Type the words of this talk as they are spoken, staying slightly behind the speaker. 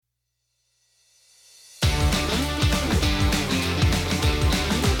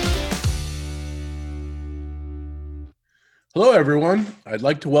Hello, everyone. I'd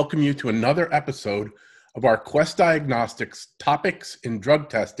like to welcome you to another episode of our Quest Diagnostics Topics in Drug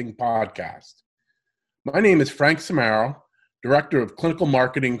Testing podcast. My name is Frank Samaro, Director of Clinical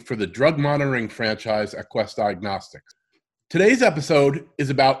Marketing for the Drug Monitoring franchise at Quest Diagnostics. Today's episode is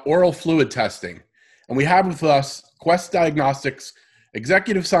about oral fluid testing, and we have with us Quest Diagnostics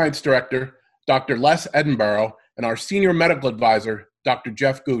Executive Science Director, Dr. Les Edinburgh, and our Senior Medical Advisor, Dr.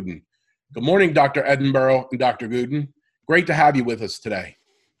 Jeff Gooden. Good morning, Dr. Edinburgh and Dr. Gooden. Great to have you with us today.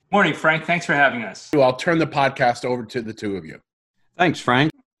 Morning, Frank. Thanks for having us. I'll turn the podcast over to the two of you. Thanks,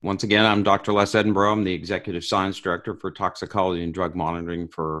 Frank. Once again, I'm Dr. Les Edinburgh. I'm the Executive Science Director for Toxicology and Drug Monitoring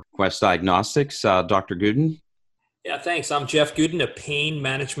for Quest Diagnostics. Dr. Gooden? Yeah, thanks. I'm Jeff Gooden, a pain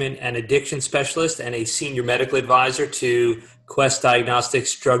management and addiction specialist and a senior medical advisor to Quest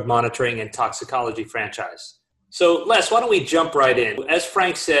Diagnostics Drug Monitoring and Toxicology franchise. So, Les, why don't we jump right in? As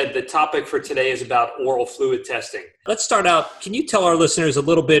Frank said, the topic for today is about oral fluid testing. Let's start out. Can you tell our listeners a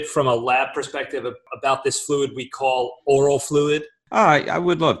little bit from a lab perspective about this fluid we call oral fluid? I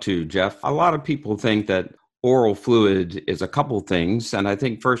would love to, Jeff. A lot of people think that oral fluid is a couple things, and I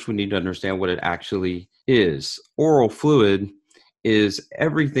think first we need to understand what it actually is. Oral fluid is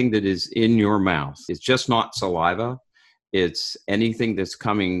everything that is in your mouth. It's just not saliva. It's anything that's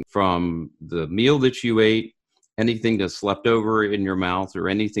coming from the meal that you ate, anything that's left over in your mouth, or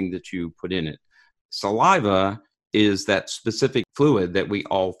anything that you put in it. Saliva is that specific fluid that we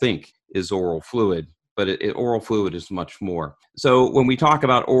all think is oral fluid, but oral fluid is much more. So when we talk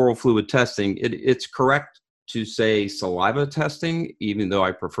about oral fluid testing, it's correct to say saliva testing, even though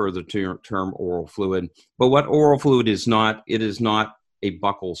I prefer the term oral fluid. But what oral fluid is not, it is not a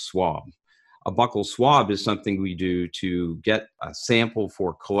buccal swab. A buccal swab is something we do to get a sample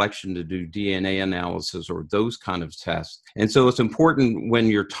for collection to do DNA analysis or those kind of tests. And so it's important when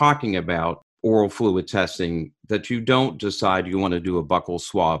you're talking about oral fluid testing that you don't decide you want to do a buccal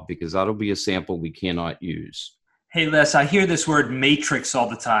swab, because that'll be a sample we cannot use. Hey, Les, I hear this word matrix all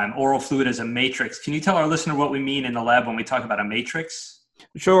the time, oral fluid as a matrix. Can you tell our listener what we mean in the lab when we talk about a matrix?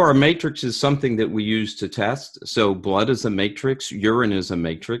 Sure. A matrix is something that we use to test. So blood is a matrix, urine is a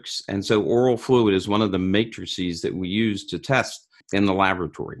matrix, and so oral fluid is one of the matrices that we use to test in the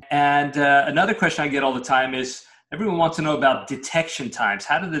laboratory. And another question I get all the time is everyone wants to know about detection times.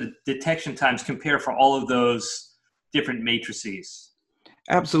 How do the detection times compare for all of those different matrices?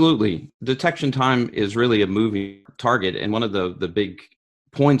 Absolutely. Detection time is really a moving target, and one of the big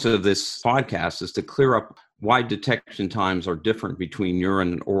points of this podcast is to clear up why detection times are different between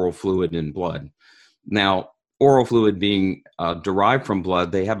urine and oral fluid in blood. Now, oral fluid being derived from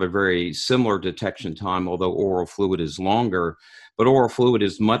blood, they have a very similar detection time, although oral fluid is longer, but oral fluid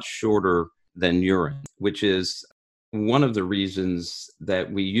is much shorter than urine, which is one of the reasons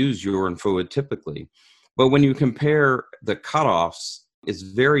that we use urine fluid typically. But when you compare the cutoffs, it's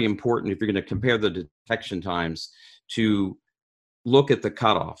very important if you're going to compare the detection times to look at the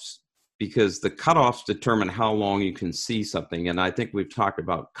cutoffs, because the cutoffs determine how long you can see something. And I think we've talked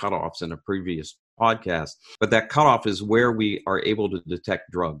about cutoffs in a previous podcast, but that cutoff is where we are able to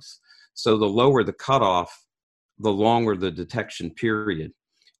detect drugs. So the lower the cutoff, the longer the detection period.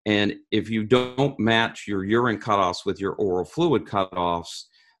 And if you don't match your urine cutoffs with your oral fluid cutoffs,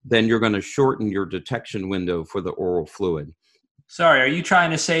 then you're going to shorten your detection window for the oral fluid. Sorry, are you trying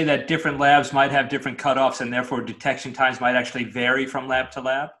to say that different labs might have different cutoffs and therefore detection times might actually vary from lab to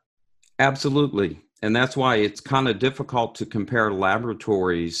lab? Absolutely. And that's why it's kind of difficult to compare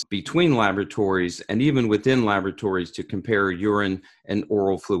laboratories, between laboratories, and even within laboratories to compare urine and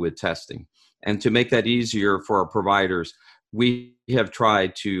oral fluid testing. And to make that easier for our providers, we have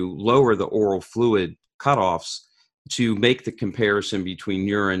tried to lower the oral fluid cutoffs to make the comparison between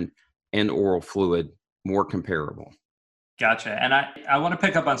urine and oral fluid more comparable. Gotcha. And I want to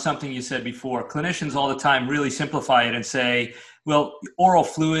pick up on something you said before. Clinicians all the time really simplify it and say, well, oral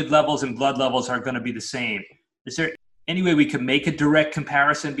fluid levels and blood levels are going to be the same. Is there any way we could make a direct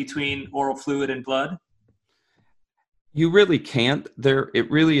comparison between oral fluid and blood? You really can't.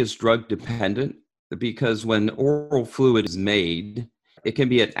 It really is drug dependent, because when oral fluid is made, it can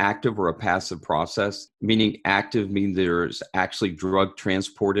be an active or a passive process, meaning active means there's actually drug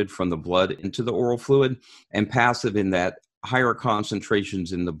transported from the blood into the oral fluid, and passive in that higher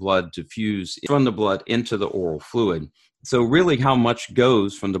concentrations in the blood diffuse from the blood into the oral fluid. So really how much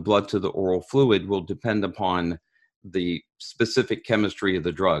goes from the blood to the oral fluid will depend upon the specific chemistry of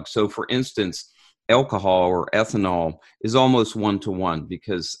the drug. So for instance, alcohol or ethanol is almost 1-to-1,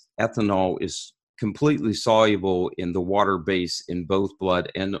 because ethanol is completely soluble in the water base in both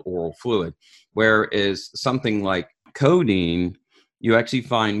blood and oral fluid. Whereas something like codeine, you actually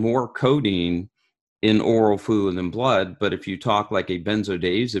find more codeine in oral fluid and blood. But if you talk like a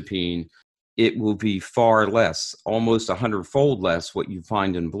benzodiazepine, it will be far less, almost 100-fold less what you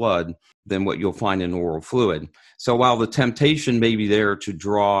find in blood than what you'll find in oral fluid. So while the temptation may be there to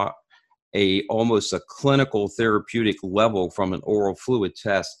draw almost a clinical therapeutic level from an oral fluid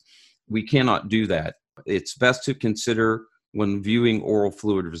test, we cannot do that. It's best to consider when viewing oral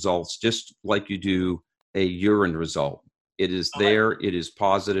fluid results, just like you do a urine result. It is there, it is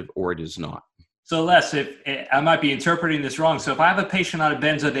positive, or it is not. So Les, if I might be interpreting this wrong, so if I have a patient on a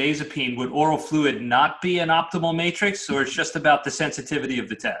benzodiazepine, would oral fluid not be an optimal matrix, or it's just about the sensitivity of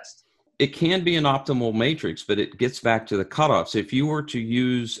the test? It can be an optimal matrix, but it gets back to the cutoffs. If you were to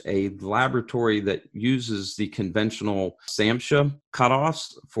use a laboratory that uses the conventional SAMHSA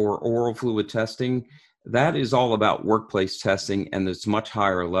cutoffs for oral fluid testing, that is all about workplace testing, and it's much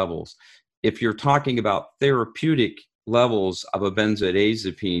higher levels. If you're talking about therapeutic levels of a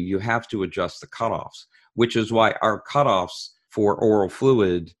benzodiazepine, you have to adjust the cutoffs, which is why our cutoffs for oral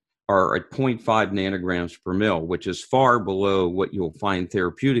fluid are at 0.5 nanograms per mil, which is far below what you'll find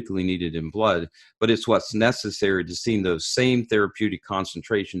therapeutically needed in blood, but it's what's necessary to see those same therapeutic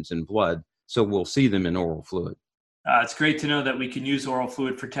concentrations in blood, so we'll see them in oral fluid. It's great to know that we can use oral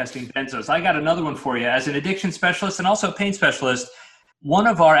fluid for testing benzos. I got another one for you. As an addiction specialist and also a pain specialist, one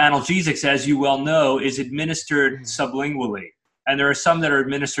of our analgesics, as you well know, is administered sublingually, and there are some that are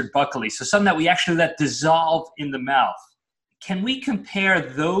administered buccally, so some that we actually let dissolve in the mouth. Can we compare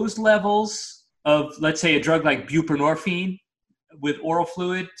those levels of, let's say, a drug like buprenorphine with oral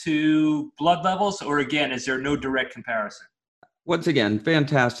fluid to blood levels, or again, is there no direct comparison? Once again,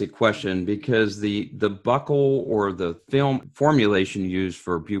 fantastic question, because the buccal or the film formulation used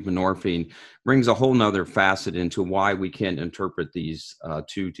for buprenorphine brings a whole nother facet into why we can't interpret these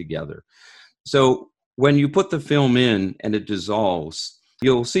two together. So when you put the film in and it dissolves,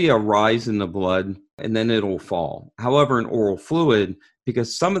 you'll see a rise in the blood and then it'll fall. However, in oral fluid,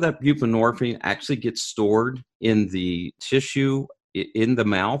 because some of that buprenorphine actually gets stored in the tissue in the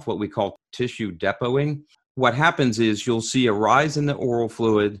mouth, what we call tissue depoting, what happens is you'll see a rise in the oral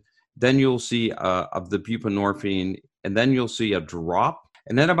fluid, then you'll see of the buprenorphine, and then you'll see a drop.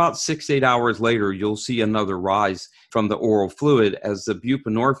 And then about 6 to 8 hours later, you'll see another rise from the oral fluid as the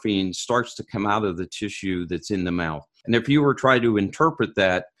buprenorphine starts to come out of the tissue that's in the mouth. And if you were trying to interpret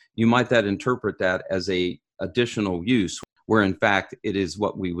that, you might interpret that as a additional use, where in fact it is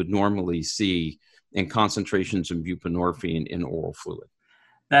what we would normally see in concentrations of buprenorphine in oral fluid.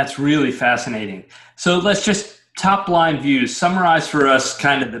 That's really fascinating. So let's just top line views, summarize for us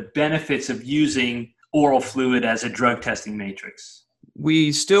kind of the benefits of using oral fluid as a drug testing matrix.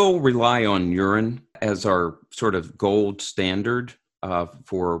 We still rely on urine as our sort of gold standard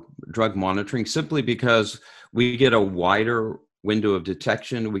for drug monitoring, simply because we get a wider window of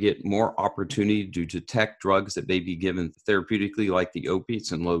detection. We get more opportunity to detect drugs that may be given therapeutically, like the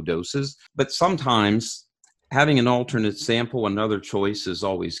opiates in low doses. But sometimes having an alternate sample, another choice, is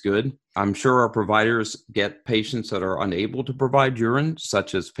always good. I'm sure our providers get patients that are unable to provide urine,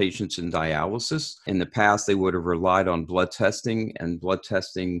 such as patients in dialysis. In the past, they would have relied on blood testing, and blood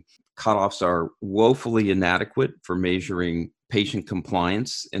testing cutoffs are woefully inadequate for measuring patient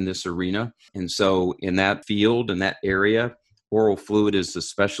compliance in this arena. And so in that field, in that area, oral fluid is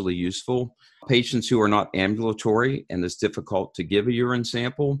especially useful. Patients who are not ambulatory and it's difficult to give a urine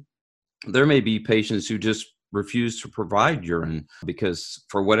sample, there may be patients who just refuse to provide urine because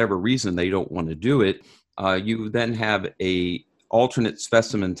for whatever reason they don't want to do it. You then have a alternate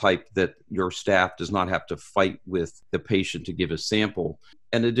specimen type that your staff does not have to fight with the patient to give a sample.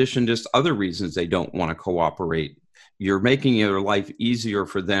 In addition, just other reasons they don't want to cooperate. You're making your life easier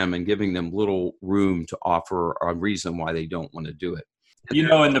for them and giving them little room to offer a reason why they don't want to do it. You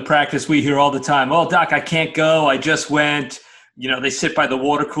know, in the practice we hear all the time, "Oh, doc, I can't go. I just went." You know, they sit by the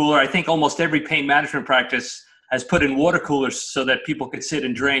water cooler. I think almost every pain management practice has put in water coolers so that people could sit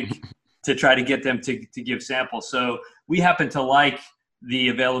and drink to try to get them to give samples. So we happen to like the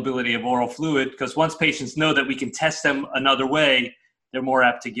availability of oral fluid because once patients know that we can test them another way, they're more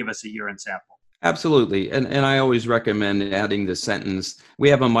apt to give us a urine sample. Absolutely. And I always recommend adding the sentence, "We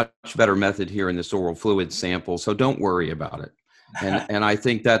have a much better method here in this oral fluid sample, so don't worry about it." And I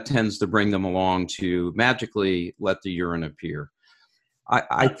think that tends to bring them along to magically let the urine appear.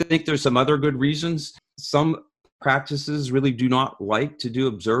 I think there's some other good reasons. Some practices really do not like to do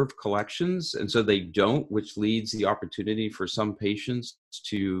observed collections, and so they don't, which leads the opportunity for some patients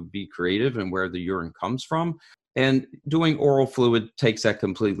to be creative in where the urine comes from. And doing oral fluid takes that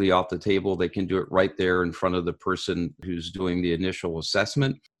completely off the table. They can do it right there in front of the person who's doing the initial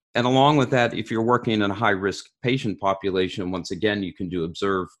assessment. And along with that, if you're working in a high-risk patient population, once again, you can do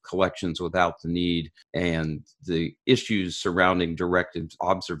observed collections without the need and the issues surrounding directed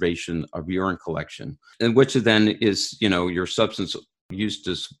observation of urine collection, and which then is, your substance use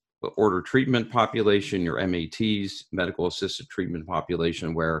disorder treatment population, your MATs, medical assisted treatment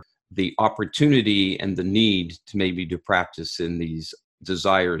population, where the opportunity and the need to maybe do practice in these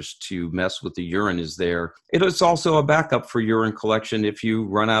desires to mess with the urine is there. It is also a backup for urine collection if you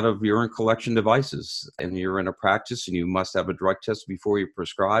run out of urine collection devices and you're in a practice and you must have a drug test before you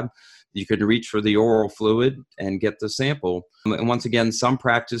prescribe. You can reach for the oral fluid and get the sample. And once again, some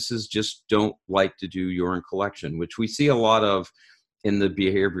practices just don't like to do urine collection, which we see a lot of in the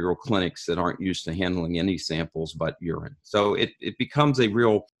behavioral clinics that aren't used to handling any samples but urine. So it becomes a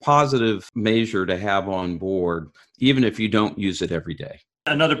real positive measure to have on board, even if you don't use it every day.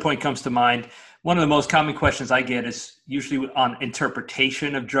 Another point comes to mind. One of the most common questions I get is usually on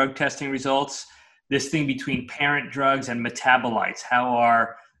interpretation of drug testing results, this thing between parent drugs and metabolites, how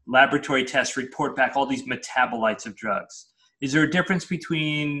our laboratory tests report back all these metabolites of drugs. Is there a difference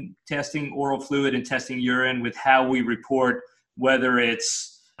between testing oral fluid and testing urine with how we report whether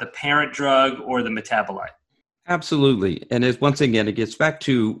it's the parent drug or the metabolite? Absolutely. And once again, it gets back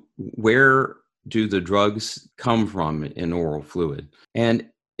to where do the drugs come from in oral fluid? And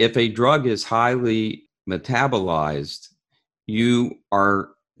if a drug is highly metabolized, you are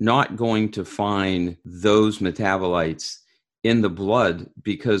not going to find those metabolites in the blood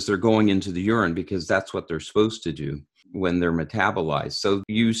because they're going into the urine, because that's what they're supposed to do when they're metabolized. So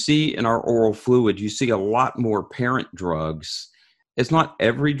you see in our oral fluid, you see a lot more parent drugs. It's not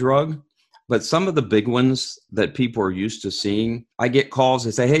every drug, but some of the big ones that people are used to seeing. I get calls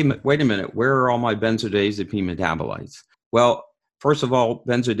that say, hey, wait a minute, where are all my benzodiazepine metabolites? Well, first of all,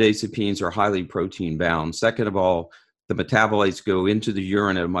 benzodiazepines are highly protein bound. Second of all, the metabolites go into the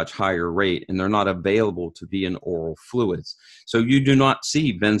urine at a much higher rate, and they're not available to be in oral fluids. So you do not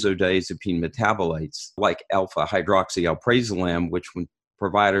see benzodiazepine metabolites like alpha hydroxyalprazolam, which when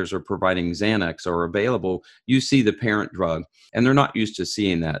providers are providing Xanax are available, you see the parent drug, and they're not used to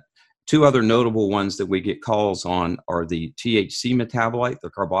seeing that. Two other notable ones that we get calls on are the THC metabolite, the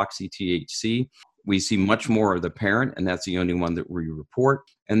carboxy-THC. We see much more of the parent, and that's the only one that we report.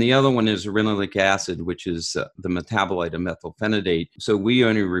 And the other one is rinoleic acid, which is the metabolite of methylphenidate. So we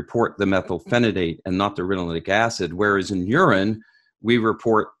only report the methylphenidate and not the rinoleic acid, whereas in urine, we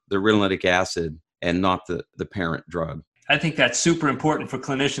report the rinoleic acid and not the parent drug. I think that's super important for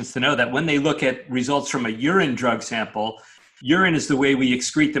clinicians to know that when they look at results from a urine drug sample, urine is the way we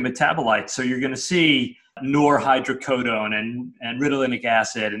excrete the metabolites. So you're going to see norhydrocodone and rinoleic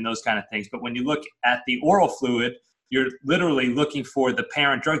acid and those kind of things. But when you look at the oral fluid, you're literally looking for the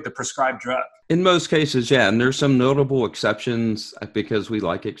parent drug, the prescribed drug. In most cases, yeah. And there's some notable exceptions because we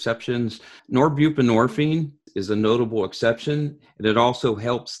like exceptions. Norbuprenorphine is a notable exception. And it also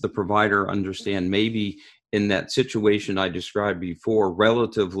helps the provider understand maybe in that situation I described before,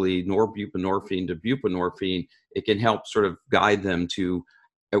 relatively norbuprenorphine to buprenorphine, it can help sort of guide them to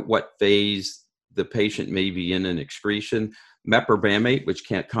at what phase the patient may be in an excretion. Meprobamate, which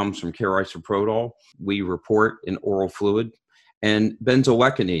comes from carisoprodol, we report in oral fluid. And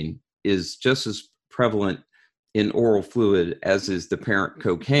benzoecanine is just as prevalent in oral fluid as is the parent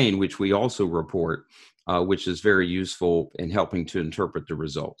cocaine, which we also report, which is very useful in helping to interpret the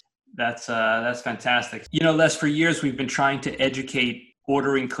results. That's fantastic. Les, for years we've been trying to educate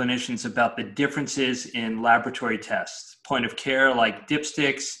ordering clinicians about the differences in laboratory tests, point of care like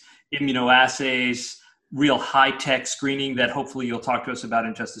dipsticks, immunoassays, real high-tech screening that hopefully you'll talk to us about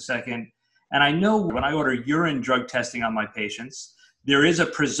in just a second. And I know when I order urine drug testing on my patients, there is a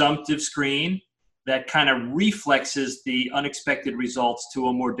presumptive screen that kind of reflexes the unexpected results to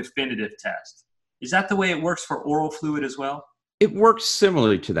a more definitive test. Is that the way it works for oral fluid as well? It works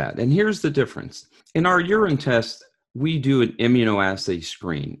similarly to that. And here's the difference. In our urine test, we do an immunoassay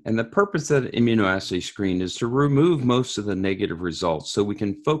screen. And the purpose of the immunoassay screen is to remove most of the negative results so we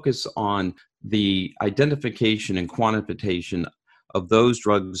can focus on the identification and quantification of those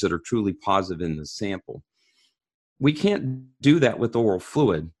drugs that are truly positive in the sample. We can't do that with oral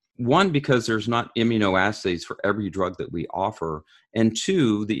fluid. One, because there's not immunoassays for every drug that we offer. And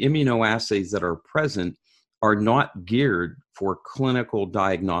two, the immunoassays that are present are not geared for clinical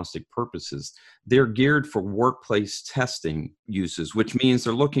diagnostic purposes. They're geared for workplace testing uses, which means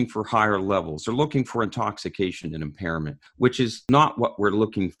they're looking for higher levels. They're looking for intoxication and impairment, which is not what we're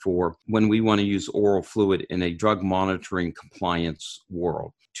looking for when we want to use oral fluid in a drug monitoring compliance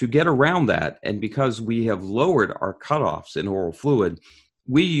world. To get around that, and because we have lowered our cutoffs in oral fluid,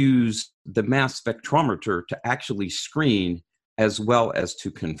 we use the mass spectrometer to actually screen as well as to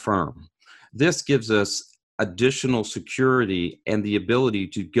confirm. This gives us additional security and the ability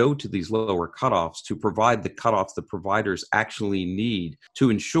to go to these lower cutoffs to provide the cutoffs the providers actually need to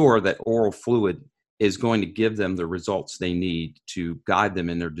ensure that oral fluid is going to give them the results they need to guide them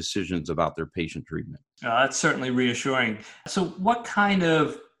in their decisions about their patient treatment. That's certainly reassuring. So what kind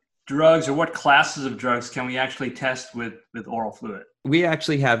of drugs or what classes of drugs can we actually test with oral fluid? We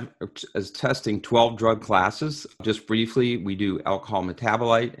actually have as testing 12 drug classes. Just briefly, we do alcohol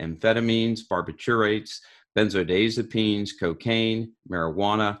metabolite, amphetamines, barbiturates, benzodiazepines, cocaine,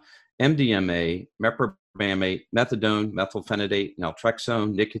 marijuana, MDMA, methylphenidate, methadone, methylphenidate,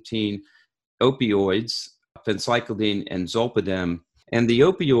 naltrexone, nicotine, opioids, phencyclidine, and zolpidem. And the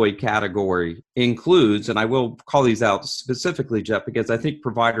opioid category includes, and I will call these out specifically, Jeff, because I think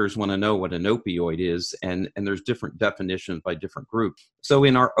providers want to know what an opioid is, and there's different definitions by different groups. So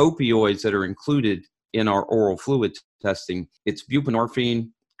in our opioids that are included in our oral fluid testing, it's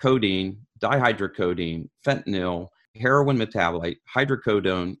buprenorphine, codeine, dihydrocodeine, fentanyl, heroin metabolite,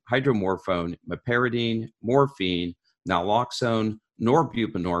 hydrocodone, hydromorphone, meperidine, morphine, naloxone,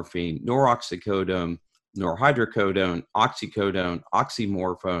 norbuprenorphine, noroxicodone, norhydrocodone, oxycodone,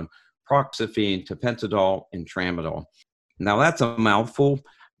 oxymorphone, proxafine, tapentadol, and tramadol. Now that's a mouthful,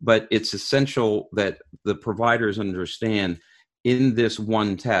 but it's essential that the providers understand in this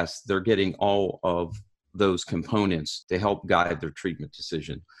one test, they're getting all of those components to help guide their treatment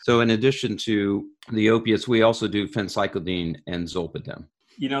decision. So in addition to the opiates, we also do phencyclidine and zolpidem.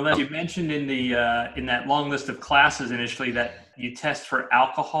 You know, Les, you mentioned in that long list of classes initially that you test for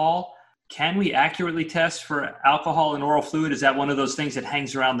alcohol. Can we accurately test for alcohol in oral fluid? Is that one of those things that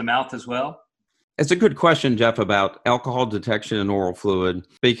hangs around the mouth as well? It's a good question, Jeff, about alcohol detection in oral fluid,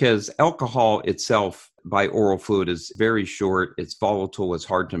 because alcohol itself by oral fluid is very short, it's volatile, it's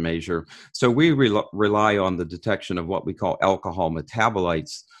hard to measure. So we rely on the detection of what we call alcohol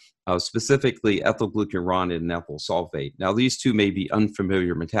metabolites, specifically ethyl glucuronide and ethyl sulfate. Now, these two may be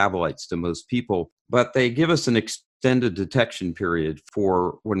unfamiliar metabolites to most people, but they give us an extended detection period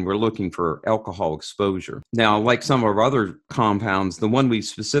for when we're looking for alcohol exposure. Now, like some of our other compounds, the one we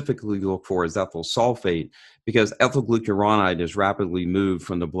specifically look for is ethyl sulfate, because ethyl glucuronide is rapidly moved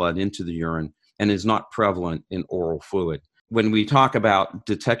from the blood into the urine and is not prevalent in oral fluid. When we talk about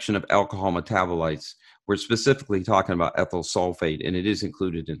detection of alcohol metabolites, we're specifically talking about ethyl sulfate, and it is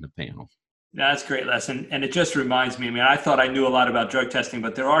included in the panel. That's great, Les. And it just reminds me, I thought I knew a lot about drug testing,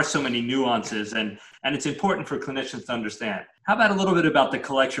 but there are so many nuances, and it's important for clinicians to understand. How about a little bit about the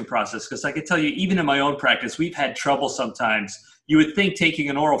collection process? Because I can tell you, even in my own practice, we've had trouble sometimes. You would think taking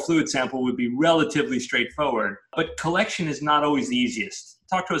an oral fluid sample would be relatively straightforward, but collection is not always the easiest.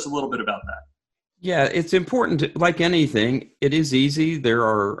 Talk to us a little bit about that. Yeah, it's important. Like anything, it is easy.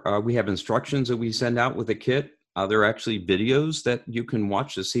 We have instructions that we send out with a kit. There are actually videos that you can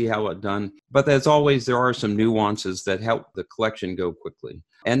watch to see how it's done. But as always, there are some nuances that help the collection go quickly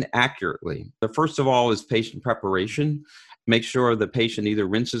and accurately. The first of all is patient preparation. Make sure the patient either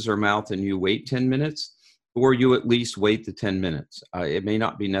rinses her mouth and you wait 10 minutes, or you at least wait the 10 minutes. It may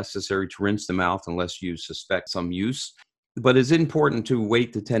not be necessary to rinse the mouth unless you suspect some use. But it's important to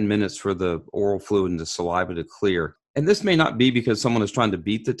wait the 10 minutes for the oral fluid and the saliva to clear. And this may not be because someone is trying to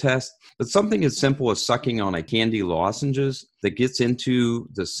beat the test, but something as simple as sucking on a candy lozenges that gets into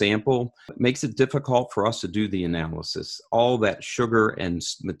the sample makes it difficult for us to do the analysis. All that sugar and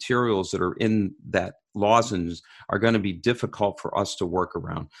materials that are in that lozenge are going to be difficult for us to work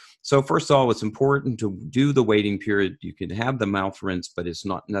around. So first of all, it's important to do the waiting period. You can have the mouth rinse, but it's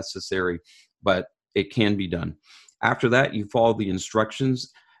not necessary, but it can be done. After that, you follow the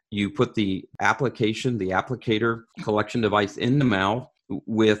instructions. You put the applicator collection device in the mouth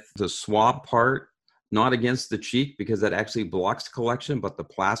with the swab part, not against the cheek because that actually blocks collection, but the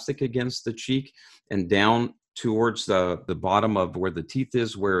plastic against the cheek and down towards the bottom of where the teeth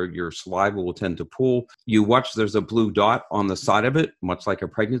is, where your saliva will tend to pool. You watch, there's a blue dot on the side of it, much like a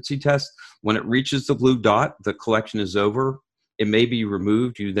pregnancy test. When it reaches the blue dot, the collection is over. It may be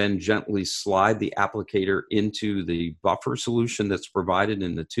removed. You then gently slide the applicator into the buffer solution that's provided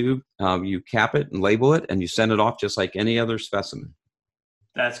in the tube. You cap it and label it, and you send it off just like any other specimen.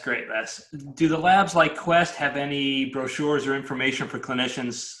 That's great, Les. Do the labs like Quest have any brochures or information for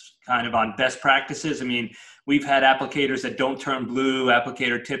clinicians kind of on best practices? We've had applicators that don't turn blue,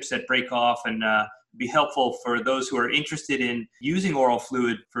 applicator tips that break off, and be helpful for those who are interested in using oral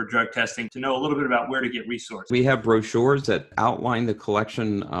fluid for drug testing to know a little bit about where to get resources. We have brochures that outline the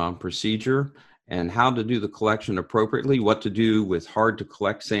collection procedure and how to do the collection appropriately, what to do with hard to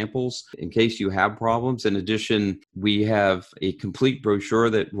collect samples in case you have problems. In addition, we have a complete brochure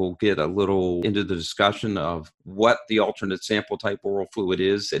that will get a little into the discussion of what the alternate sample type oral fluid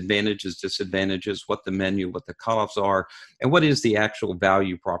is, advantages, disadvantages, what the menu, what the cutoffs are, and what is the actual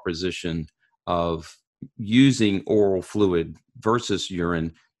value proposition of using oral fluid versus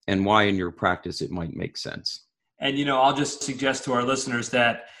urine, and why in your practice it might make sense. And, I'll just suggest to our listeners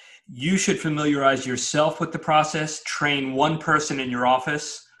that you should familiarize yourself with the process, train one person in your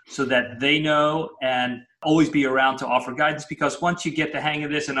office so that they know, and always be around to offer guidance, because once you get the hang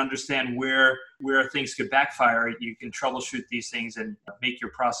of this and understand where things could backfire, you can troubleshoot these things and make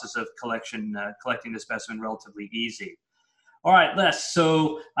your process of collecting the specimen relatively easy. All right, Les,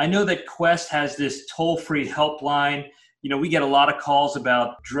 so I know that Quest has this toll-free helpline. We get a lot of calls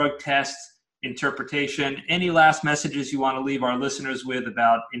about drug tests, interpretation. Any last messages you want to leave our listeners with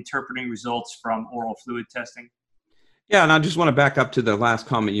about interpreting results from oral fluid testing? Yeah, and I just want to back up to the last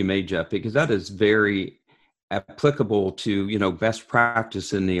comment you made, Jeff, because that is very applicable to, best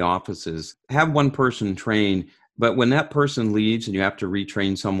practice in the offices. Have one person train, but when that person leaves and you have to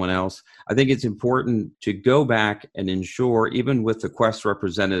retrain someone else, I think it's important to go back and ensure, even with the Quest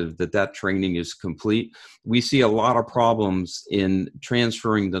representative, that training is complete. We see a lot of problems in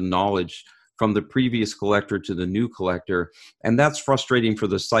transferring the knowledge from the previous collector to the new collector. And that's frustrating for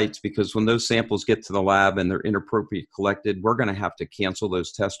the sites, because when those samples get to the lab and they're inappropriately collected, we're going to have to cancel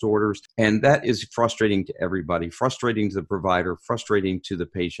those test orders. And that is frustrating to everybody, frustrating to the provider, frustrating to the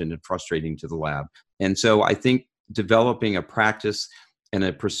patient, and frustrating to the lab. And so I think developing a practice and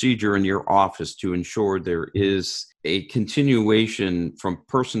a procedure in your office to ensure there is a continuation from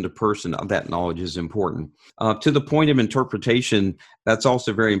person to person of that knowledge is important. To the point of interpretation, that's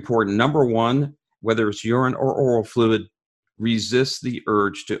also very important. Number one, whether it's urine or oral fluid, resist the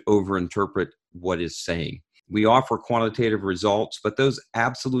urge to overinterpret what is saying. We offer quantitative results, but those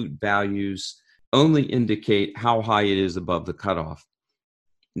absolute values only indicate how high it is above the cutoff.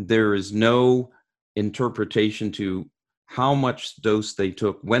 There is no interpretation to how much dose they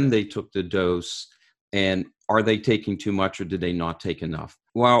took, when they took the dose, and are they taking too much or did they not take enough?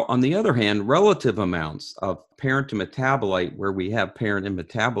 While on the other hand, relative amounts of parent to metabolite, where we have parent and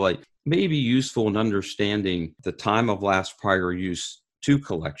metabolite, may be useful in understanding the time of last prior use to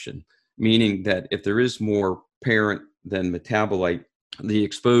collection, meaning that if there is more parent than metabolite, the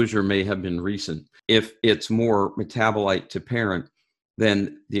exposure may have been recent. If it's more metabolite to parent,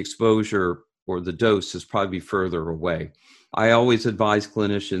 then the exposure or the dose is probably further away. I always advise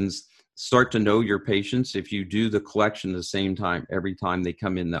clinicians, start to know your patients. If you do the collection at the same time, every time they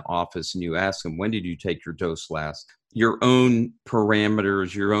come in the office and you ask them, when did you take your dose last? Your own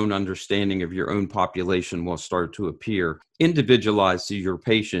parameters, your own understanding of your own population will start to appear, individualized to your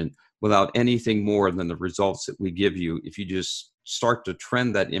patient without anything more than the results that we give you if you just start to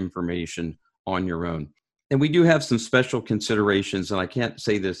trend that information on your own. And we do have some special considerations, and I can't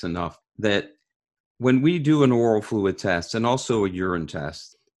say this enough, that when we do an oral fluid test and also a urine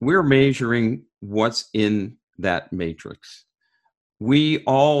test, we're measuring what's in that matrix. We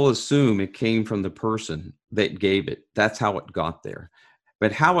all assume it came from the person that gave it. That's how it got there.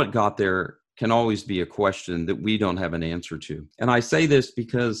 But how it got there can always be a question that we don't have an answer to. And I say this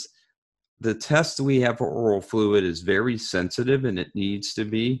because the test we have for oral fluid is very sensitive, and it needs to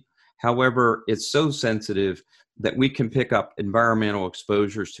be. However, it's so sensitive that we can pick up environmental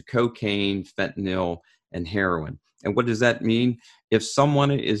exposures to cocaine, fentanyl, and heroin. And what does that mean? If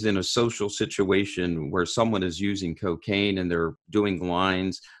someone is in a social situation where someone is using cocaine and they're doing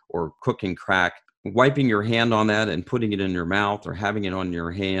lines or cooking crack, wiping your hand on that and putting it in your mouth or having it on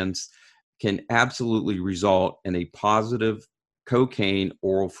your hands can absolutely result in a positive cocaine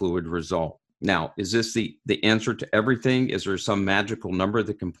oral fluid result. Now, is this the answer to everything? Is there some magical number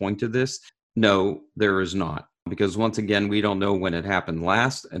that can point to this? No, there is not. Because once again, we don't know when it happened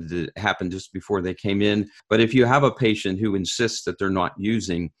last, and it happened just before they came in. But if you have a patient who insists that they're not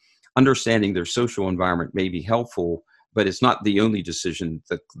using, understanding their social environment may be helpful, but it's not the only decision.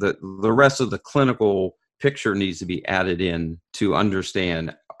 The rest of the clinical picture needs to be added in to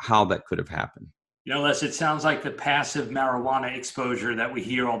understand how that could have happened. Les, it sounds like the passive marijuana exposure that we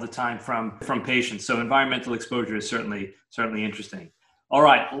hear all the time from patients. So environmental exposure is certainly interesting. All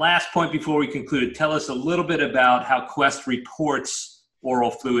right, last point before we conclude. Tell us a little bit about how Quest reports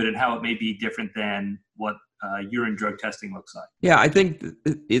oral fluid and how it may be different than what urine drug testing looks like. Yeah, I think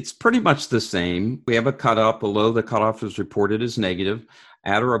it's pretty much the same. We have a cutoff. Below the cutoff is reported as negative.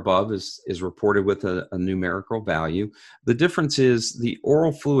 At or above is reported with a numerical value. The difference is the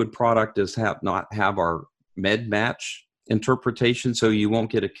oral fluid product does not have our med match interpretation, so you won't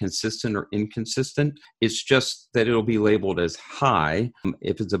get a consistent or inconsistent. It's just that it'll be labeled as high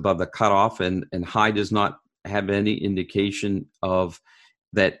if it's above the cutoff, and high does not have any indication of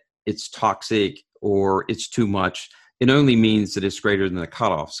that it's toxic or it's too much. It only means that it's greater than the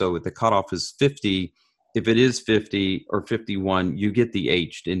cutoff. So if the cutoff is 50, if it is 50 or 51, you get the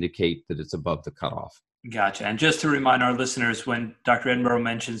H to indicate that it's above the cutoff. Gotcha. And just to remind our listeners, when Dr. Edinburgh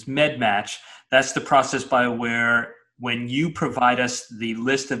mentions MedMatch, that's the process by where when you provide us the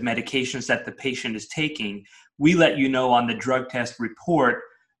list of medications that the patient is taking, we let you know on the drug test report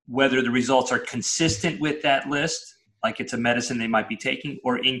whether the results are consistent with that list, like it's a medicine they might be taking,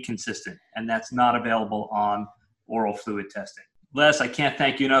 or inconsistent. And that's not available on oral fluid testing. Les, I can't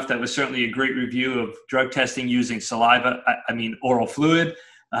thank you enough. That was certainly a great review of drug testing using saliva, oral fluid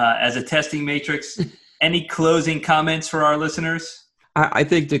as a testing matrix. Any closing comments for our listeners? I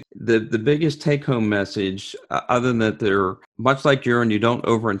think the biggest take-home message, other than that they're much like urine, you don't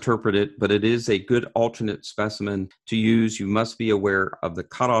overinterpret it, but it is a good alternate specimen to use. You must be aware of the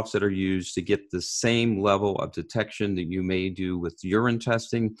cutoffs that are used to get the same level of detection that you may do with urine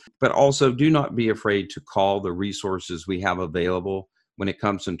testing. But also do not be afraid to call the resources we have available when it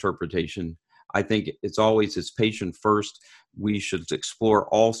comes to interpretation. I think it's patient first. We should explore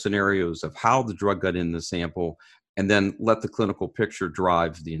all scenarios of how the drug got in the sample, and then let the clinical picture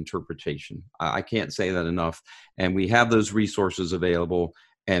drive the interpretation. I can't say that enough. And we have those resources available,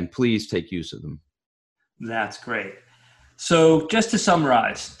 and please take use of them. That's great. So just to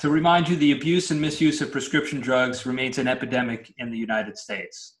summarize, to remind you, the abuse and misuse of prescription drugs remains an epidemic in the United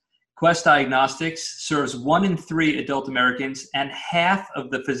States. Quest Diagnostics serves 1 in 3 adult Americans and half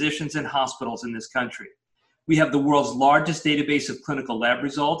of the physicians and hospitals in this country. We have the world's largest database of clinical lab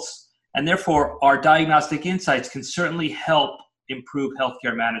results, and therefore our diagnostic insights can certainly help improve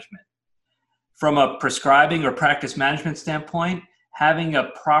healthcare management. From a prescribing or practice management standpoint, having a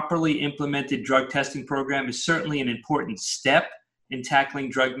properly implemented drug testing program is certainly an important step in tackling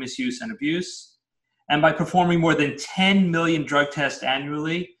drug misuse and abuse. And by performing more than 10 million drug tests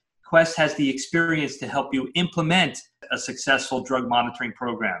annually, Quest has the experience to help you implement a successful drug monitoring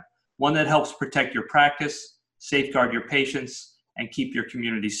program, one that helps protect your practice, safeguard your patients, and keep your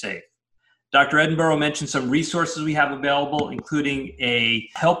community safe. Dr. Edinburgh mentioned some resources we have available, including a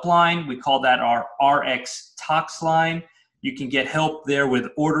helpline. We call that our RX Tox line. You can get help there with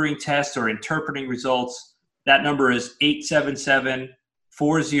ordering tests or interpreting results. That number is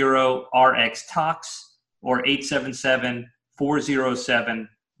 877-40-RX-TOX or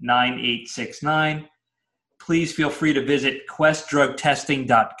 877-407-9869. Please feel free to visit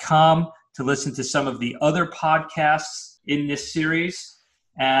questdrugtesting.com to listen to some of the other podcasts in this series.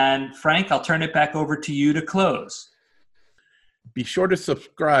 And Frank, I'll turn it back over to you to close. Be sure to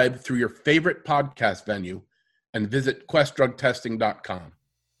subscribe through your favorite podcast venue and visit questdrugtesting.com.